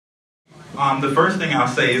The first thing I'll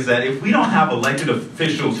say is that if we don't have elected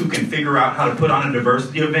officials who can figure out how to put on a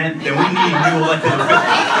diversity event, then we need new elected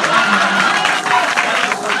officials.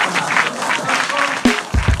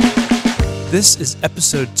 This is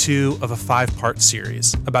episode 2 of a 5-part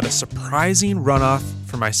series about a surprising runoff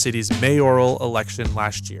for my city's mayoral election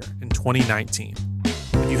last year in 2019.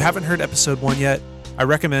 If you haven't heard episode 1 yet, I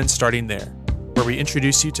recommend starting there, where we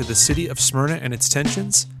introduce you to the city of Smyrna and its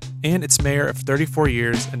tensions, and its mayor of 34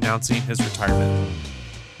 years announcing his retirement.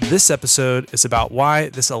 This episode is about why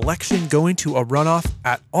this election going to a runoff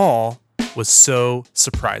at all was so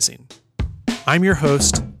surprising. I'm your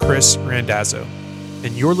host, Chris Randazzo,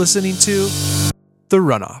 and you're listening to The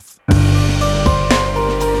Runoff.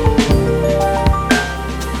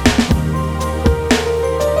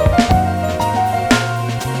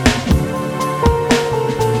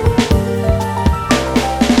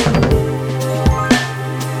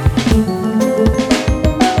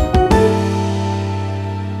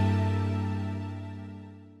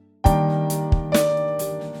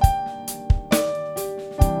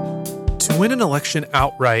 To win an election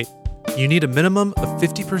outright, you need a minimum of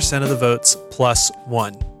 50% of the votes plus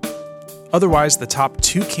 1. Otherwise, the top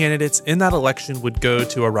 2 candidates in that election would go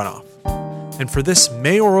to a runoff. And for this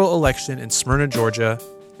mayoral election in Smyrna, Georgia,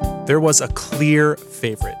 there was a clear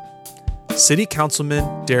favorite: City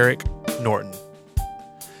Councilman Derek Norton.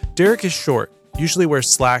 Derek is short, usually wears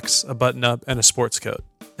slacks, a button-up, and a sports coat,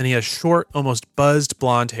 and he has short, almost buzzed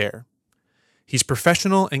blonde hair. He's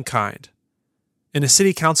professional and kind. In a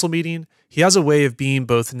city council meeting, he has a way of being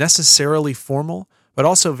both necessarily formal, but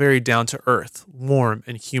also very down-to-earth, warm,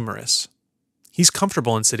 and humorous. He's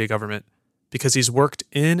comfortable in city government because he's worked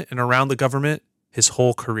in and around the government his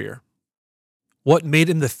whole career. What made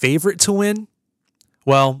him the favorite to win?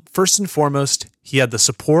 Well, first and foremost, he had the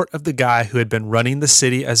support of the guy who had been running the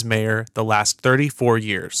city as mayor the last 34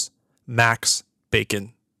 years, Max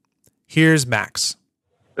Bacon. Here's Max.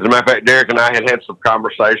 As a matter of fact, Derek and I had some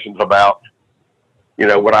conversations about,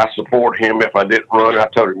 would I support him if I didn't run? I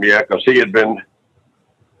told him, yeah, because he had been on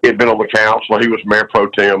the council. He was mayor pro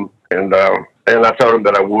tem, and I told him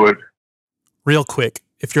that I would. Real quick,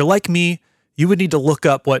 if you're like me, you would need to look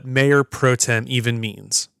up what mayor pro tem even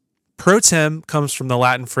means. Pro tem comes from the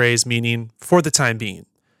Latin phrase meaning for the time being.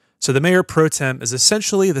 So the mayor pro tem is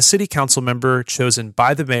essentially the city council member chosen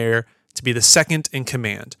by the mayor to be the second in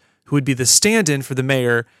command, who would be the stand-in for the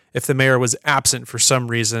mayor if the mayor was absent for some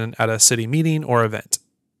reason at a city meeting or event.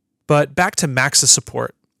 But back to Max's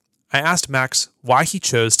support. I asked Max why he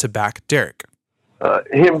chose to back Derek.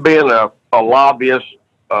 Him being a lobbyist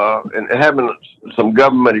and having some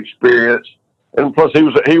government experience, and plus he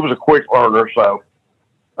was a quick learner. So,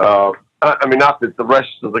 not that the rest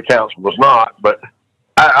of the council was not, but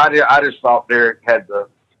I just thought Derek had the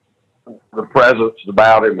presence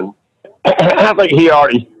about him, and I think he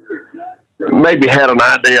already maybe had an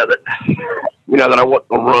idea that that I wasn't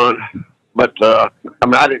going to run. But I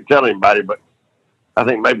didn't tell anybody, but I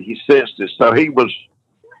think maybe he sensed it. So he was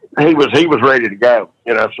ready to go.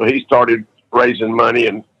 So he started raising money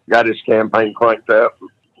and got his campaign cranked up,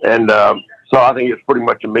 and so I think it's pretty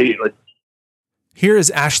much immediately. Here is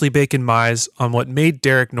Ashley Bacon-Mize on what made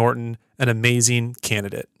Derek Norton an amazing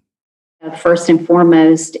candidate. First and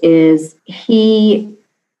foremost is he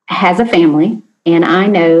has a family, and I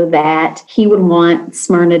know that he would want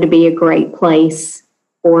Smyrna to be a great place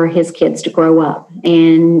for his kids to grow up.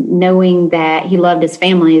 And knowing that he loved his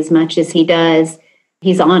family as much as he does,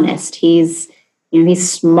 he's honest. He's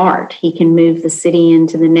smart. He can move the city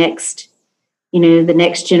into the next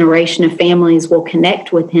generation of families will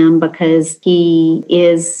connect with him because he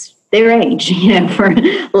is their age, for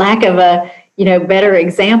lack of a, better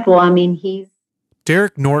example.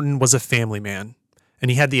 Derek Norton was a family man,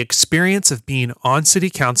 and he had the experience of being on city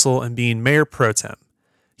council and being mayor pro tem.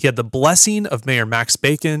 He had the blessing of Mayor Max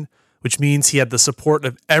Bacon, which means he had the support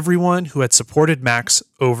of everyone who had supported Max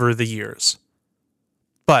over the years.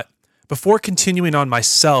 But before continuing on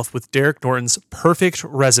myself with Derek Norton's perfect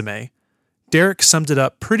resume, Derek summed it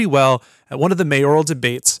up pretty well at one of the mayoral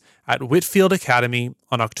debates at Whitfield Academy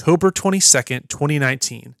on October 22nd,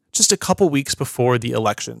 2019, just a couple weeks before the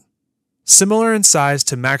election. Similar in size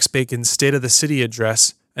to Max Bacon's State of the City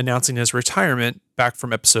address announcing his retirement back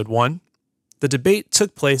from episode 1, the debate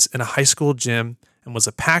took place in a high school gym and was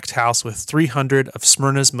a packed house with 300 of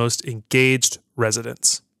Smyrna's most engaged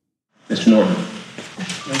residents. Mr. Norton.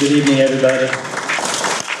 Good evening, everybody.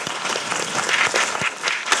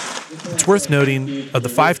 It's worth noting, of the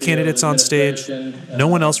 5 candidates on stage, no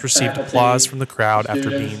one else received applause from the crowd after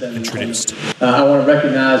being introduced. I want to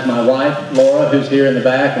recognize my wife, Laura, who's here in the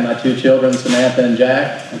back, and my 2 children, Samantha and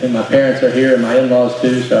Jack. I think my parents are here and my in-laws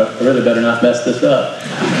too, so I really better not mess this up.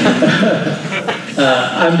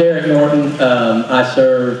 I'm Derek Norton. I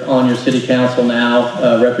serve on your city council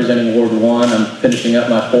now, representing Ward 1. I'm finishing up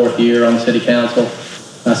my 4th year on the city council.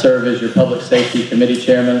 I serve as your public safety committee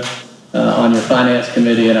chairman on your finance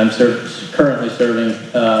committee, and I'm currently serving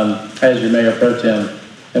as your mayor pro tem.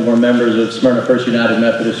 And we're members of Smyrna First United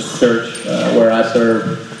Methodist Church, where I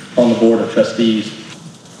serve on the board of trustees.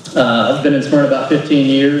 I've been in Smyrna about 15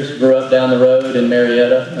 years, grew up down the road in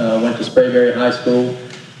Marietta, went to Sprayberry High School,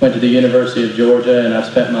 went to the University of Georgia, and I've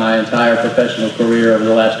spent my entire professional career over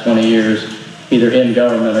the last 20 years either in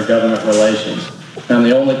government or government relations. I'm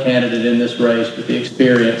the only candidate in this race with the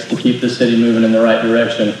experience to keep the city moving in the right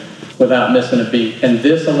direction without missing a beat. And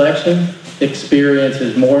this election, experience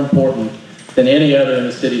is more important than any other in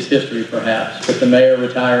the city's history, perhaps, with the mayor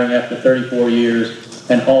retiring after 34 years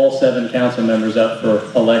and all 7 council members up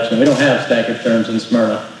for election. We don't have staggered terms in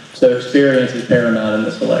Smyrna, so experience is paramount in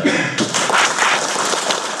this election.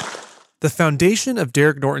 The foundation of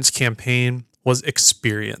Derek Norton's campaign was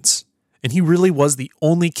experience, and he really was the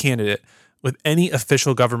only candidate with any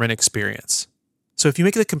official government experience. So if you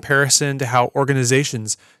make the comparison to how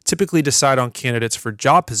organizations typically decide on candidates for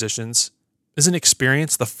job positions, isn't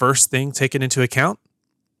experience the first thing taken into account?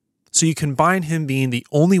 So you combine him being the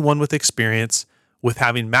only one with experience with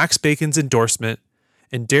having Max Bacon's endorsement,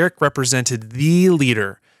 and Derek represented the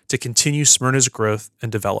leader to continue Smyrna's growth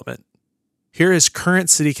and development. Here is current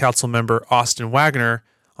City Council member Austin Wagner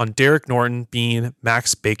on Derek Norton being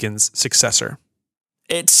Max Bacon's successor.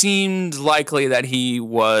 It seemed likely that he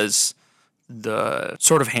was the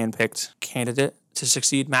sort of handpicked candidate to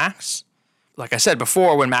succeed Max. Like I said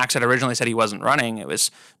before, when Max had originally said he wasn't running, it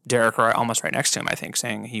was Derek almost right next to him, I think,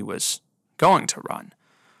 saying he was going to run.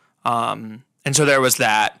 And so there was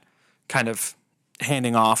that kind of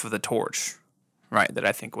handing off of the torch, right, that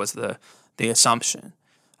I think was the assumption.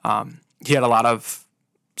 He had a lot of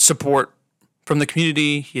support from the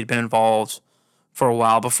community. He had been involved for a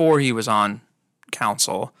while before he was on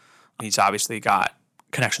council. He's obviously got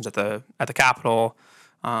connections at the Capitol.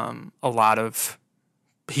 A lot of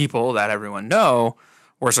people that everyone know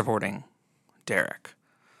were supporting Derek,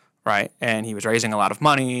 right? And he was raising a lot of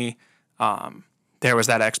money. There was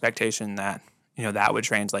that expectation that, that would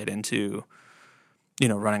translate into,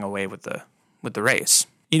 running away with the race.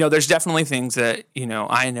 There's definitely things that,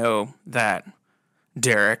 I know that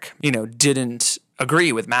Derek, didn't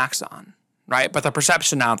agree with Max on, right? But the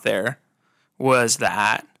perception out there was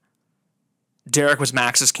that Derek was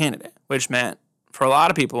Max's candidate, which meant for a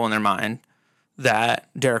lot of people in their mind that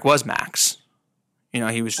Derek was Max.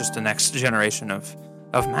 He was just the next generation of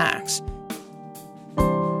Max.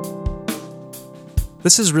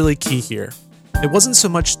 This is really key here. It wasn't so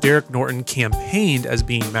much Derek Norton campaigned as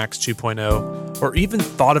being Max 2.0 or even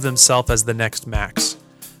thought of himself as the next Max,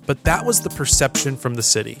 but that was the perception from the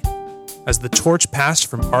city. As the torch passed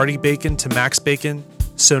from Artie Bacon to Max Bacon,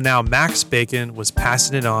 so now Max Bacon was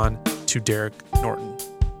passing it on to Derek Norton.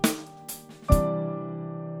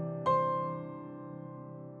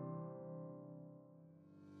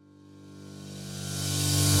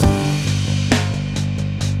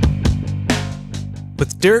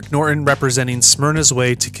 With Derek Norton representing Smyrna's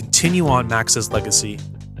way to continue on Max's legacy,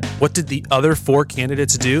 what did the other 4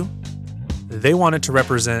 candidates do? They wanted to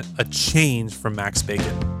represent a change from Max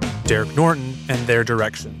Bacon, Derek Norton, and their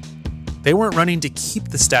direction. They weren't running to keep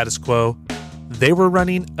the status quo, they were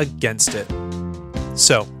running against it.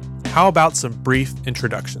 So, how about some brief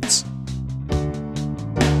introductions?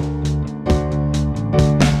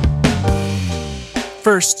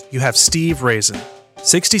 First, you have Steve Raisin,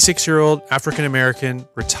 66-year-old African-American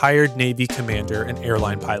retired Navy commander and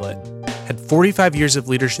airline pilot, had 45 years of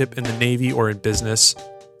leadership in the Navy or in business,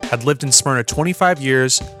 had lived in Smyrna 25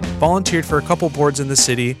 years, volunteered for a couple boards in the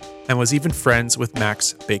city, and was even friends with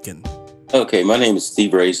Max Bacon. Okay, my name is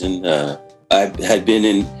Steve Raisin. I had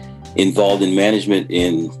been involved in management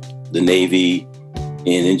in the Navy,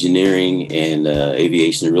 in engineering and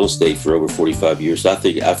aviation and real estate for over 45 years. So I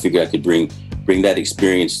figured I could bring that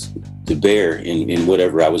experience to bear in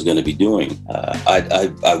whatever I was going to be doing.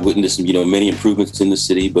 I witnessed, many improvements in the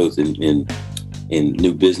city, both in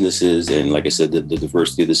new businesses and, like I said, the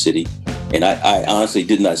diversity of the city. And I honestly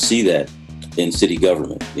did not see that in city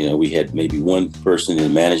government. We had maybe one person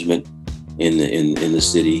in management in the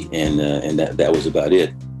city, and that was about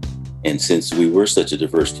it. And since we were such a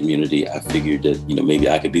diverse community, I figured that maybe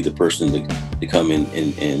I could be the person to come in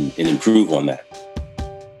and improve on that.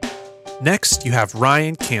 Next, you have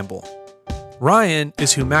Ryan Campbell. Ryan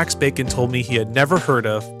is who Max Bacon told me he had never heard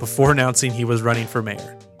of before announcing he was running for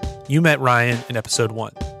mayor. You met Ryan in episode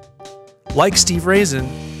 1. Like Steve Raisin,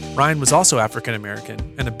 Ryan was also African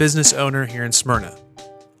American and a business owner here in Smyrna.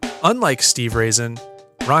 Unlike Steve Raisin,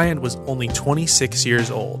 Ryan was only 26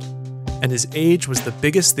 years old, and his age was the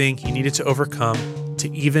biggest thing he needed to overcome to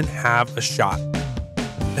even have a shot.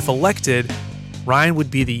 If elected, Ryan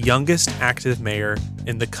would be the youngest active mayor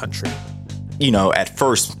in the country. At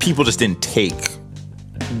first, people just didn't take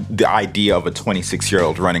the idea of a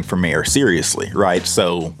 26-year-old running for mayor seriously, right?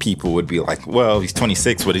 So people would be like, well, he's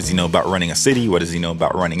 26. What does he know about running a city? What does he know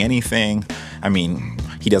about running anything? I mean,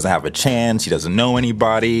 he doesn't have a chance. He doesn't know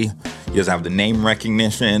anybody. He doesn't have the name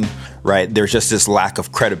recognition, right? There's just this lack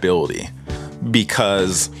of credibility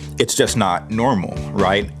because it's just not normal,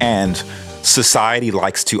 right? And society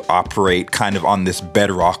likes to operate kind of on this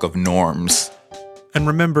bedrock of norms. And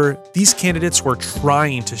remember, these candidates were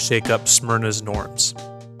trying to shake up Smyrna's norms.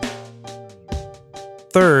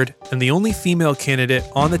 Third, and the only female candidate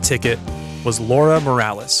on the ticket, was Laura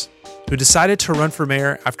Morales, who decided to run for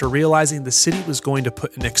mayor after realizing the city was going to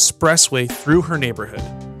put an expressway through her neighborhood.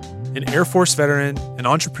 An Air Force veteran and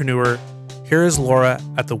entrepreneur, here is Laura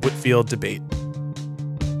at the Whitfield debate.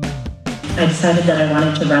 I decided that I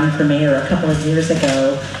wanted to run for mayor a couple of years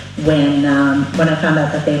ago when I found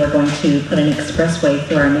out that they were going to put an expressway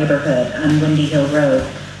through our neighborhood on Windy Hill Road.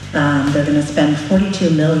 They're going to spend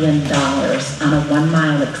 $42 million on a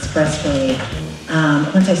 1-mile expressway.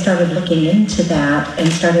 Once I started looking into that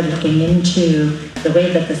and started looking into the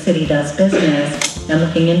way that the city does business and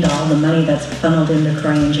looking into all the money that's funneled into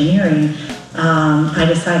Croy Engineering, I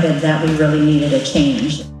decided that we really needed a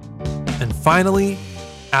change. And finally,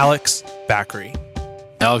 Alex Backery.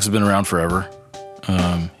 Alex has been around forever.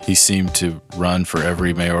 He seemed to run for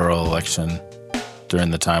every mayoral election during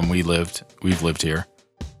the time we've lived here.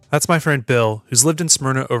 That's my friend Bill, who's lived in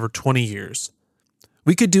Smyrna over 20 years.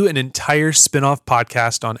 We could do an entire spin-off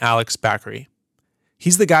podcast on Alex Backery.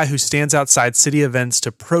 He's the guy who stands outside city events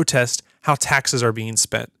to protest how taxes are being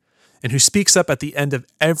spent, and who speaks up at the end of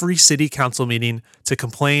every city council meeting to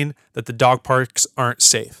complain that the dog parks aren't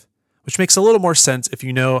safe, which makes a little more sense if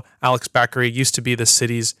you know Alex Backery used to be the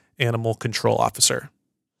city's animal control officer.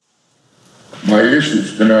 My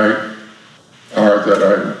issues tonight are that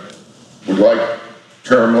I would like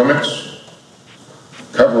term limits,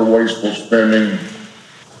 cover wasteful spending,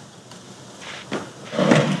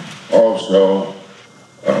 also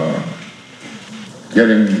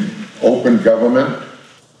getting open government,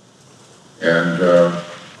 and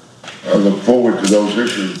I look forward to those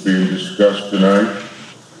issues being discussed tonight.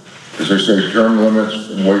 As I say, term limits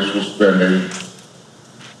and wasteful spending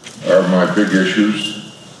are my big issues,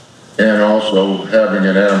 and also having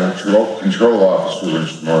an animal control officer in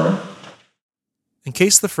Smyrna. In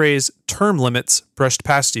case the phrase term limits brushed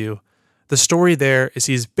past you, the story there is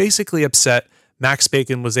he's basically upset Max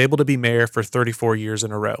Bacon was able to be mayor for 34 years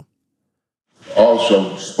in a row.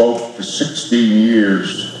 Also spoke for 16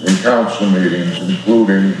 years in council meetings,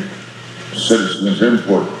 including citizens'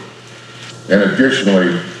 input, and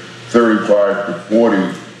additionally 35 to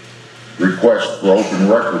 40 requests for open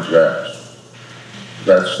records acts.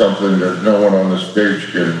 That's something that no one on the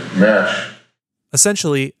stage can match.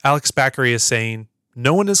 Essentially, Alex Backery is saying,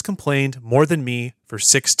 no one has complained more than me for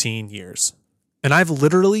 16 years. And I've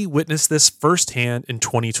literally witnessed this firsthand in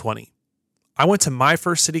 2020. I went to my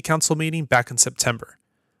first city council meeting back in September.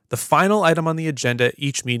 The final item on the agenda at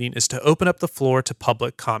each meeting is to open up the floor to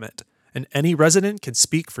public comment, and any resident can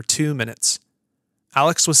speak for 2 minutes.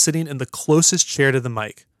 Alex was sitting in the closest chair to the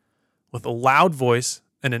mic. With a loud voice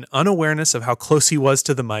and an unawareness of how close he was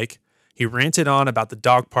to the mic, he ranted on about the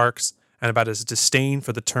dog parks and about his disdain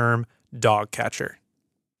for the term dog catcher.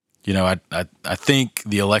 You know, I think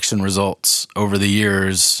the election results over the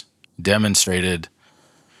years demonstrated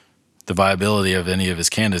the viability of any of his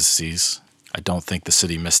candidacies. I don't think the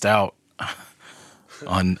city missed out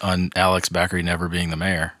on Alex Backery never being the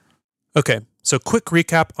mayor. Okay, so quick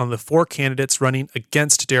recap on the 4 candidates running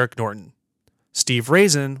against Derek Norton. Steve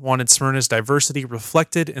Raisin wanted Smyrna's diversity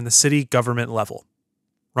reflected in the city government level.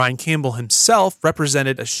 Ryan Campbell himself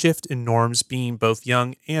represented a shift in norms being both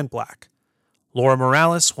young and black. Laura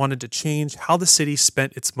Morales wanted to change how the city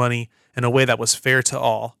spent its money in a way that was fair to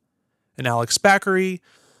all. And Alex Backery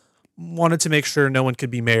wanted to make sure no one could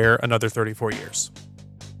be mayor another 34 years.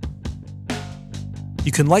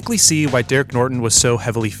 You can likely see why Derek Norton was so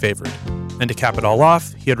heavily favored. And to cap it all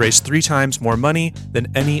off, he had raised 3 times more money than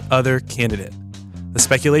any other candidate. The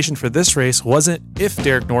speculation for this race wasn't if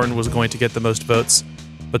Derek Norton was going to get the most votes,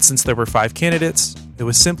 but since there were 5 candidates, it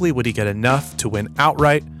was simply would he get enough to win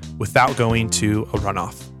outright without going to a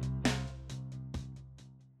runoff.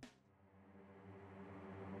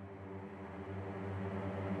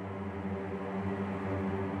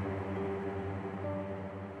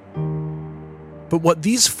 But what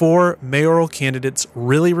these 4 mayoral candidates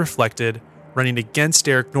really reflected, running against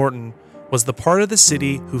Eric Norton, was the part of the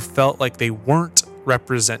city who felt like they weren't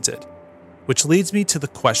represented. Which leads me to the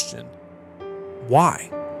question,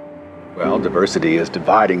 why? Well, diversity is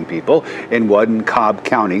dividing people in one Cobb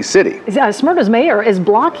County city. Smyrna's mayor is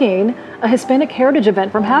blocking a Hispanic heritage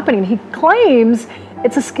event from happening. He claims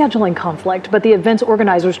it's a scheduling conflict, but the event's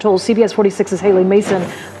organizers told CBS 46's Haley Mason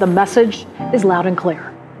the message is loud and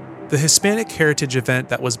clear. The Hispanic Heritage event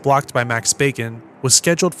that was blocked by Max Bacon was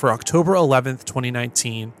scheduled for October 11th,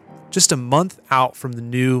 2019, just a month out from the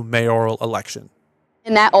new mayoral election.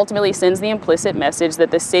 And that ultimately sends the implicit message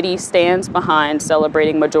that the city stands behind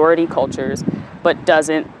celebrating majority cultures, but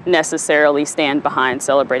doesn't necessarily stand behind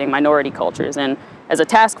celebrating minority cultures. And as a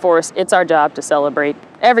task force, it's our job to celebrate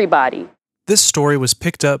everybody. This story was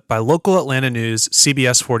picked up by local Atlanta news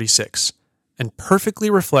CBS 46 and perfectly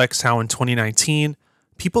reflects how in 2019,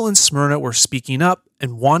 people in Smyrna were speaking up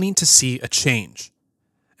and wanting to see a change.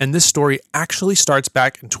 And this story actually starts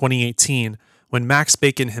back in 2018 when Max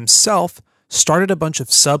Bacon himself started a bunch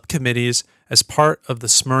of subcommittees as part of the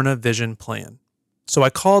Smyrna Vision Plan. So I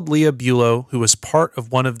called Leah Bulow, who was part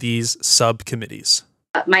of one of these subcommittees.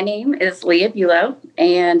 My name is Leah Bulow,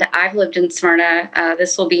 and I've lived in Smyrna.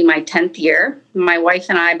 This will be my 10th year. My wife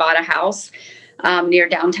and I bought a house near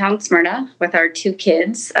downtown Smyrna with our 2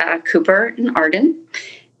 kids, Cooper and Arden.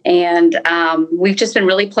 And we've just been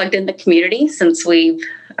really plugged in the community since we've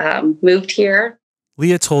moved here.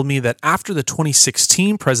 Leah told me that after the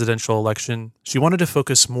 2016 presidential election, she wanted to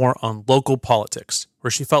focus more on local politics, where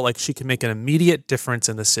she felt like she could make an immediate difference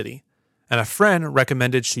in the city. And a friend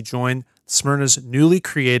recommended she join Smyrna's newly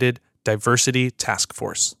created Diversity Task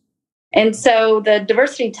Force. And so the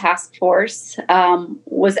Diversity Task Force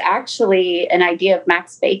was actually an idea of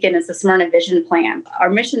Max Bacon as the Smyrna Vision Plan. Our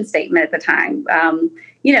mission statement at the time,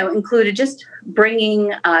 included just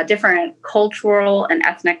bringing different cultural and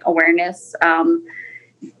ethnic awareness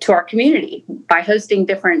to our community by hosting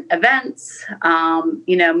different events,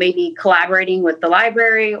 maybe collaborating with the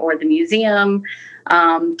library or the museum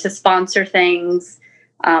to sponsor things,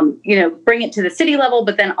 bring it to the city level,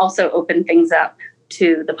 but then also open things up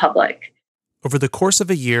to the public. Over the course of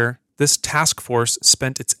a year, this task force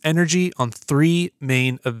spent its energy on 3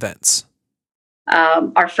 main events.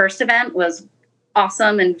 Our first event was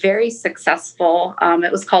awesome and very successful.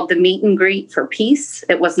 It was called the Meet and Greet for Peace.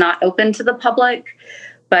 It was not open to the public,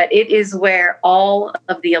 but it is where all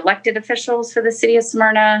of the elected officials for the city of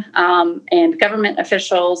Smyrna and government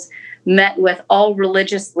officials met with all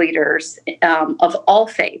religious leaders of all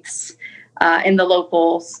faiths in the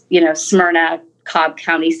local, Smyrna, Cobb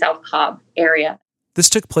County, South Cobb area. This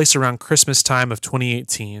took place around Christmas time of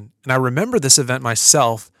 2018, and I remember this event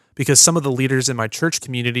myself because some of the leaders in my church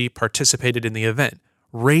community participated in the event,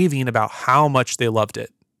 raving about how much they loved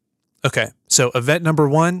it. Okay, so event number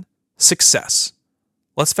 1, success.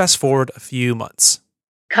 Let's fast forward a few months.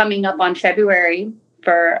 Coming up on February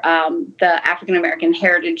for the African American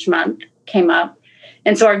Heritage Month came up,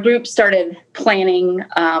 and so our group started planning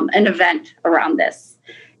an event around this.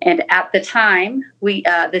 And at the time,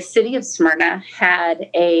 the city of Smyrna had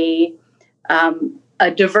a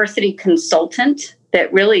diversity consultant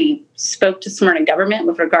that really spoke to Smyrna government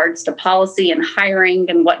with regards to policy and hiring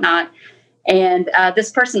and whatnot. And this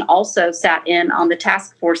person also sat in on the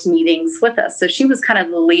task force meetings with us. So she was kind of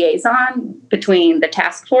the liaison between the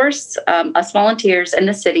task force, us volunteers, and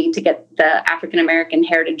the city to get the African American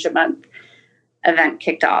Heritage Month event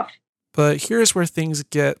kicked off. But here's where things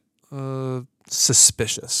get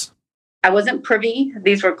suspicious. I wasn't privy.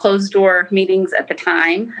 These were closed door meetings at the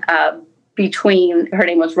time between, her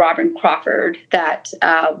name was Robin Crawford, that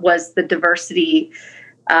was the diversity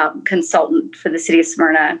consultant for the city of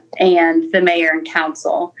Smyrna, and the mayor and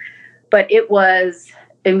council. But it was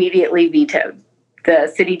immediately vetoed. The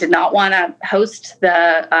city did not want to host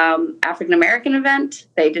the African American event.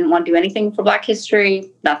 They didn't want to do anything for Black history,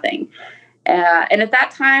 nothing. And at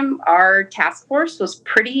that time, our task force was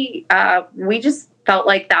pretty, we just felt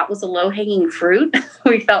like that was a low-hanging fruit.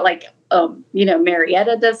 We felt like,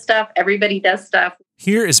 Marietta does stuff, everybody does stuff.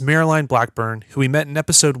 Here is Marilyn Blackburn, who we met in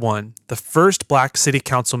episode 1, the first Black city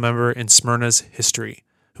council member in Smyrna's history,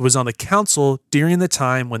 who was on the council during the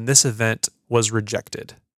time when this event was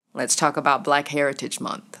rejected. Let's talk about Black Heritage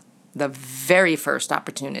Month, the very first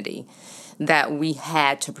opportunity that we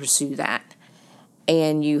had to pursue that.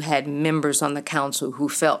 And you had members on the council who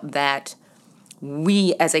felt that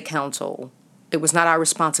we as a council our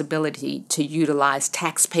responsibility to utilize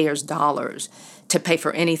taxpayers' dollars to pay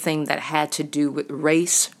for anything that had to do with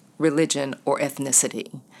race, religion, or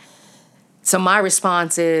ethnicity. So my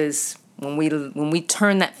response is, when we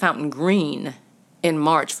turn that fountain green in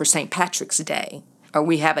March for St. Patrick's Day, or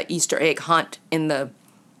we have an Easter egg hunt in the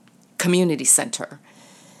community center,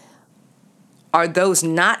 are those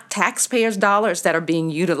not taxpayers' dollars that are being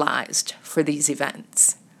utilized for these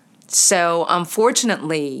events? So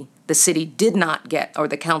unfortunately, the city did not get, or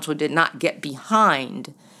the council did not get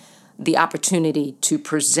behind the opportunity to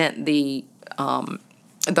present the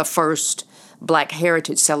first Black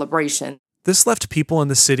Heritage celebration. This left people in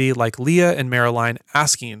the city like Leah and Marilyn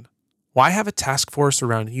asking, why have a task force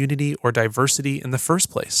around unity or diversity in the first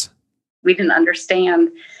place? We didn't understand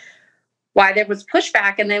why there was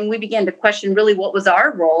pushback. And then we began to question really what was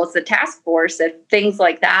our role as the task force if things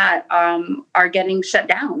like that are getting shut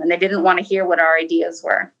down, and they didn't want to hear what our ideas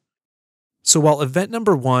were. So while event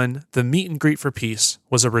number 1, the Meet and Greet for Peace,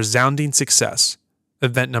 was a resounding success,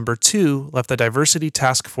 event number 2 left the diversity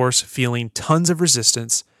task force feeling tons of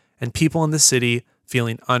resistance and people in the city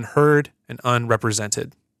feeling unheard and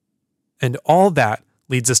unrepresented. And all that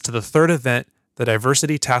leads us to the third event the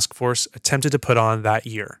diversity task force attempted to put on that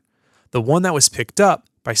year, the one that was picked up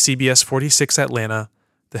by CBS 46 Atlanta,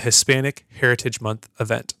 the Hispanic Heritage Month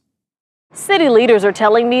event. City leaders are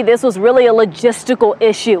telling me this was really a logistical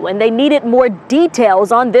issue and they needed more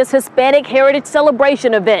details on this Hispanic Heritage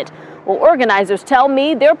Celebration event. Well, organizers tell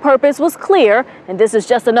me their purpose was clear and this is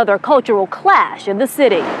just another cultural clash in the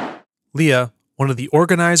city. Leah, one of the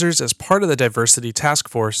organizers as part of the diversity task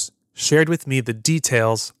force, shared with me the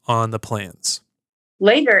details on the plans.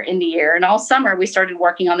 Later in the year and all summer, we started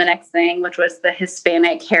working on the next thing, which was the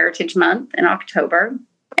Hispanic Heritage Month in October.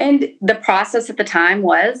 And the process at the time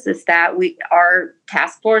was that our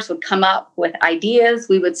task force would come up with ideas.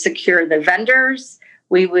 We would secure the vendors.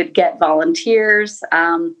 We would get volunteers,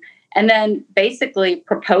 and then basically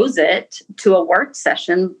propose it to a work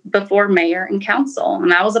session before mayor and council.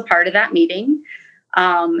 And I was a part of that meeting.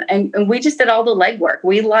 And we just did all the legwork.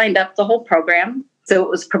 We lined up the whole program. So it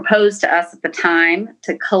was proposed to us at the time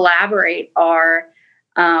to collaborate our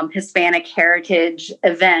Hispanic Heritage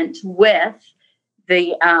event with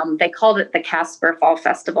they called it the Casper Fall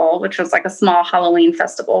Festival, which was like a small Halloween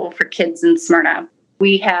festival for kids in Smyrna.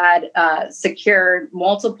 We had secured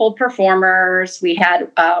multiple performers. We had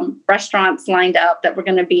restaurants lined up that were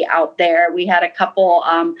going to be out there. We had a couple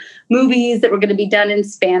movies that were going to be done in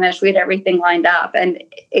Spanish. We had everything lined up, and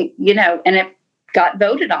it got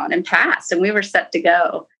voted on and passed, and we were set to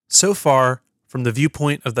go. So far, from the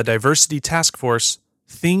viewpoint of the diversity task force,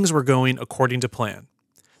 things were going according to plan.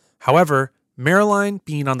 However, Marilyn,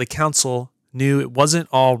 being on the council, knew it wasn't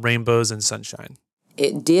all rainbows and sunshine.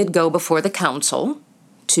 It did go before the council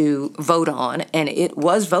to vote on, and it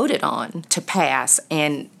was voted on to pass.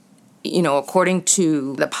 And, according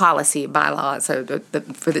to the policy bylaws for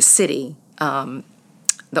the city,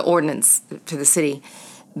 the ordinance to the city,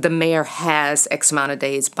 the mayor has X amount of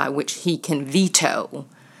days by which he can veto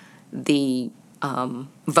the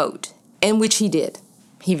vote, and which he did.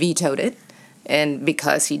 He vetoed it, and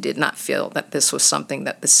because he did not feel that this was something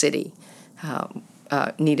that the city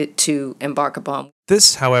needed to embark upon.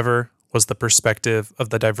 This, however, was the perspective of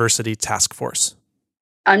the diversity task force.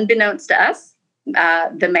 Unbeknownst to us,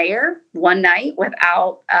 the mayor, one night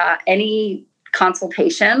without any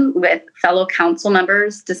consultation with fellow council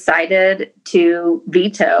members, decided to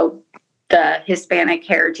veto the Hispanic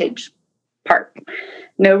Heritage part.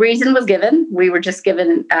 No reason was given. We were just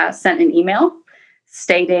sent an email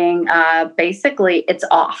stating basically it's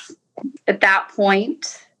off. At that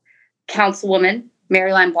point, Councilwoman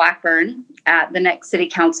Marilyn Blackburn at the next city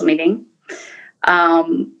council meeting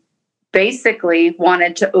basically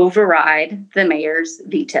wanted to override the mayor's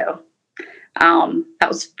veto. That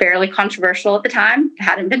was fairly controversial at the time. It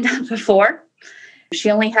hadn't been done before. She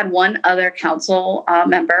only had one other council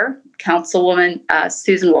member, Councilwoman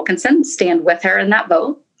Susan Wilkinson, stand with her in that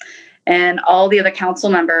vote. And all the other council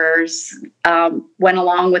members went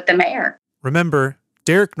along with the mayor. Remember,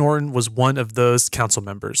 Derek Norton was one of those council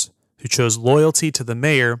members who chose loyalty to the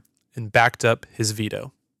mayor and backed up his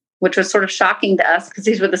veto. Which was sort of shocking to us because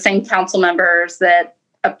these were the same council members that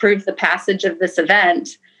approved the passage of this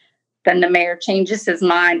event. Then the mayor changes his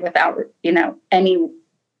mind without,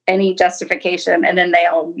 any justification, and then they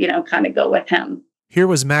all, kind of go with him. Here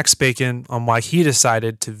was Max Bacon on why he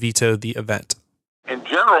decided to veto the event. In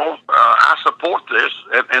general, I support this,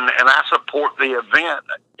 and I support the event.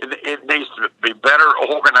 It needs to be better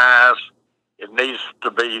organized. It needs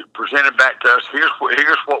to be presented back to us. Here's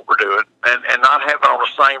what we're doing, and not have it on the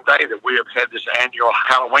same day that we have had this annual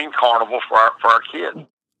Halloween carnival for our kids.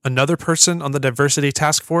 Another person on the diversity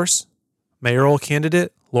task force, mayoral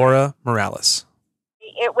candidate Laura Morales.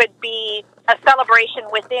 It would be a celebration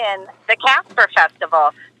within the Casper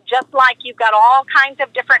Festival. Just like you've got all kinds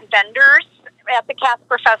of different vendors at the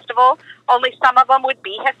Casper Festival, only some of them would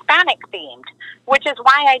be Hispanic themed, which is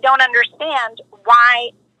why I don't understand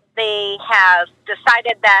why they have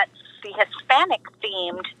decided that the Hispanic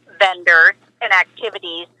themed vendors and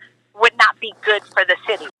activities would not be good for the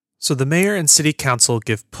city. So the mayor and city council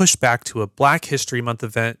give pushback to a Black History Month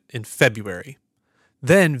event in February,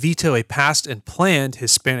 then veto a past and planned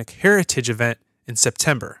Hispanic Heritage event in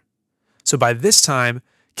September. So by this time,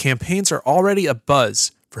 campaigns are already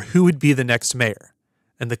abuzz for who would be the next mayor,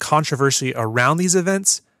 and the controversy around these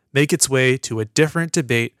events make its way to a different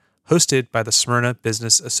debate hosted by the Smyrna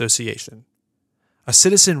Business Association. A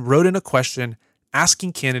citizen wrote in a question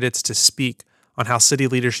asking candidates to speak on how city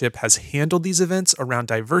leadership has handled these events around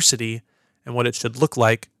diversity and what it should look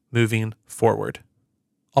like moving forward.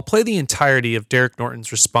 I'll play the entirety of Derek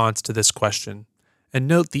Norton's response to this question, and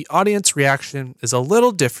note the audience reaction is a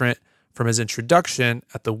little different from his introduction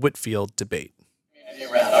at the Whitfield debate.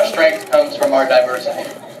 Our strength comes from our diversity.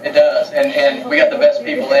 It does, and we got the best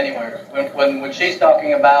people anywhere. When she's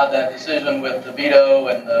talking about that decision with the veto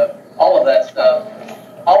and all of that stuff,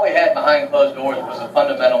 all we had behind closed doors was a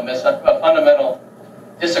fundamental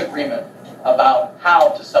disagreement about how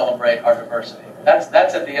to celebrate our diversity. That's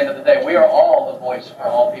at the end of the day. We are all the voice for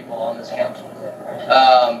all people on this council.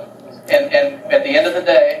 And at the end of the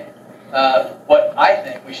day, what I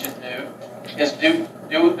think we should do is do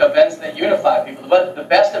events that unify people. But the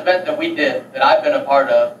best event that we did, that I've been a part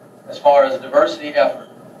of, as far as a diversity effort,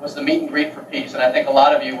 was the Meet and Greet for Peace. And I think a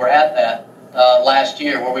lot of you were at that last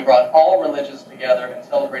year, where we brought all religions together and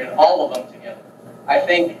celebrated all of them together. I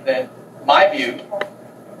think that my view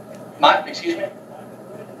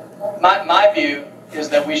is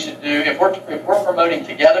that we should do, if we're promoting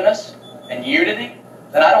togetherness and unity,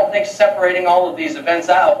 then I don't think separating all of these events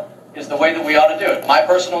out is the way that we ought to do it. My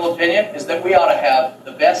personal opinion is that we ought to have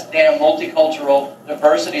the best damn multicultural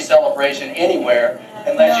diversity celebration anywhere.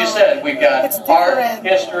 And as you said, we've got art,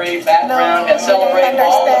 history, background, and celebrating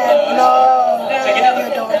all of those together.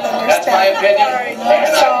 That's my opinion.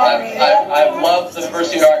 And I love the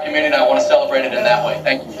diversity of our community, and I want to celebrate it in that way.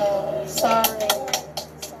 Thank you.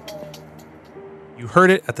 You heard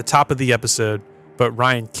it at the top of the episode, but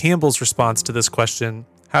Ryan Campbell's response to this question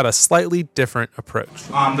had a slightly different approach.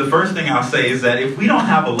 The first thing I'll say is that if we don't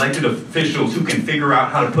have elected officials who can figure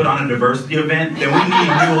out how to put on a diversity event, then we need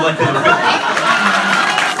new elected officials.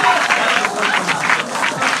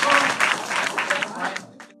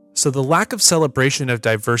 So the lack of celebration of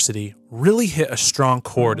diversity really hit a strong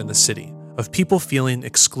chord in the city of people feeling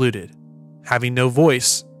excluded, having no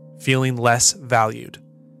voice, feeling less valued.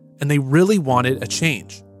 And they really wanted a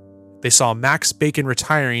change. They saw Max Bacon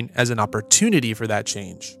retiring as an opportunity for that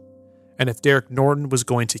change. And if Derek Norton was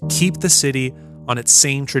going to keep the city on its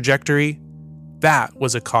same trajectory, that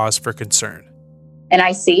was a cause for concern. And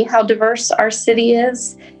I see how diverse our city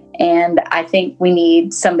is. And I think we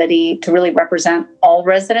need somebody to really represent all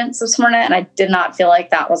residents of Smyrna. And I did not feel like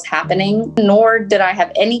that was happening, nor did I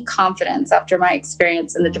have any confidence after my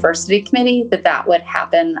experience in the diversity committee that would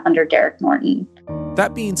happen under Derek Norton.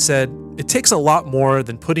 That being said, it takes a lot more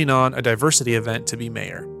than putting on a diversity event to be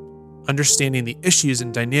mayor. Understanding the issues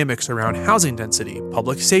and dynamics around housing density,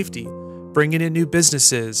 public safety, bringing in new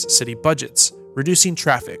businesses, city budgets, reducing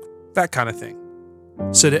traffic, that kind of thing.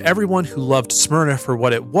 So to everyone who loved Smyrna for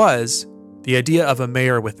what it was, the idea of a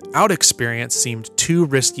mayor without experience seemed too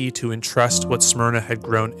risky to entrust what Smyrna had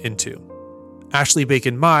grown into. Ashley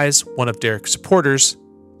Bacon Mize, one of Derek's supporters,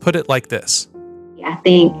 put it like this. I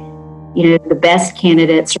think, the best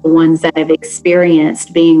candidates are the ones that have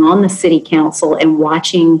experienced being on the city council and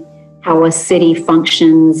watching how a city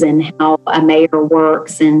functions and how a mayor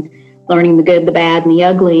works and learning the good, the bad, and the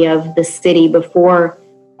ugly of the city before,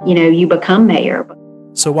 you become mayor.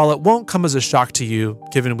 So while it won't come as a shock to you,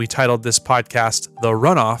 given we titled this podcast The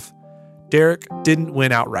Runoff, Derek didn't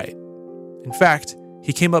win outright. In fact,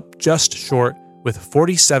 he came up just short with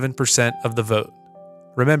 47% of the vote.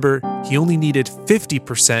 Remember, he only needed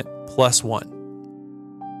 50% plus one.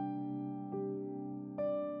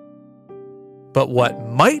 But what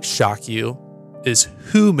might shock you is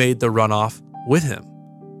who made the runoff with him.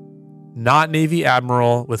 Not Navy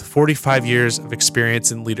Admiral with 45 years of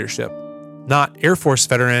experience in leadership. Not Air Force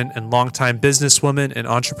veteran and longtime businesswoman and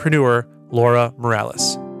entrepreneur Laura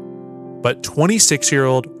Morales. But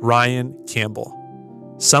 26-year-old Ryan Campbell.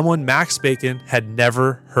 someone Max Bacon had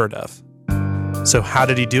never heard of. So how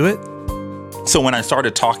did he do it? So when I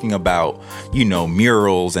started talking about,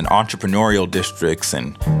 murals and entrepreneurial districts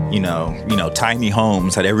and, tiny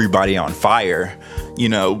homes had everybody on fire,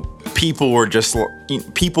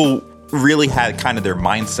 people really had kind of their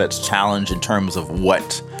mindsets challenged in terms of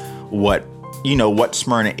what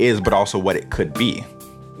Smyrna is, but also what it could be.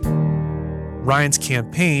 Ryan's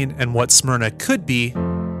campaign and what Smyrna could be,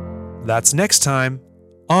 that's next time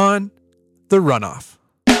on The Runoff.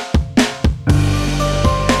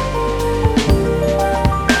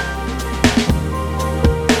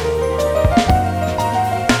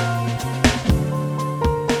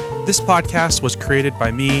 This podcast was created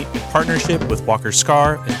by me in partnership with Walker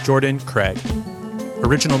Scar and Jordan Craig.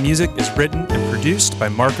 Original music is written and produced by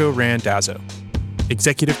Marco Randazzo.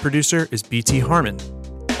 Executive producer is BT Harmon.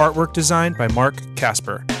 Artwork designed by Mark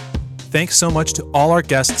Casper. Thanks so much to all our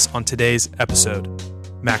guests on today's episode.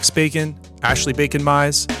 Max Bacon, Ashley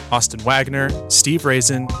Bacon-Mize, Austin Wagner, Steve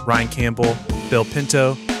Raisin, Ryan Campbell, Bill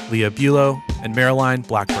Pinto, Leah Bulow, and Marilyn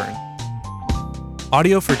Blackburn.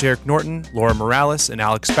 Audio for Derek Norton, Laura Morales, and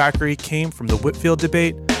Alex Fackery came from the Whitfield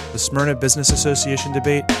debate, the Smyrna Business Association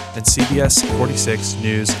debate, and CBS 46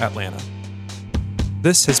 News Atlanta.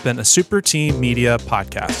 This has been a Super Team Media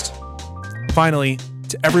podcast. Finally,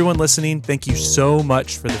 to everyone listening, thank you so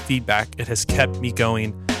much for the feedback. It has kept me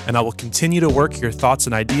going, and I will continue to work your thoughts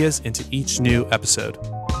and ideas into each new episode.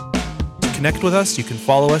 To connect with us, you can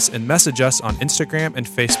follow us and message us on Instagram and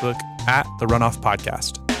Facebook at The Runoff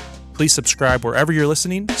Podcast. Please subscribe wherever you're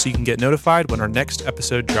listening so you can get notified when our next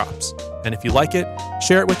episode drops. And if you like it,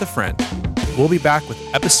 share it with a friend. We'll be back with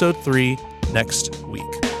episode 3 next week.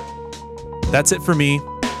 That's it for me.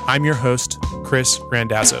 I'm your host, Chris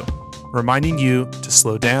Randazzo, reminding you to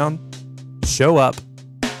slow down, show up,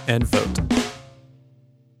 and vote.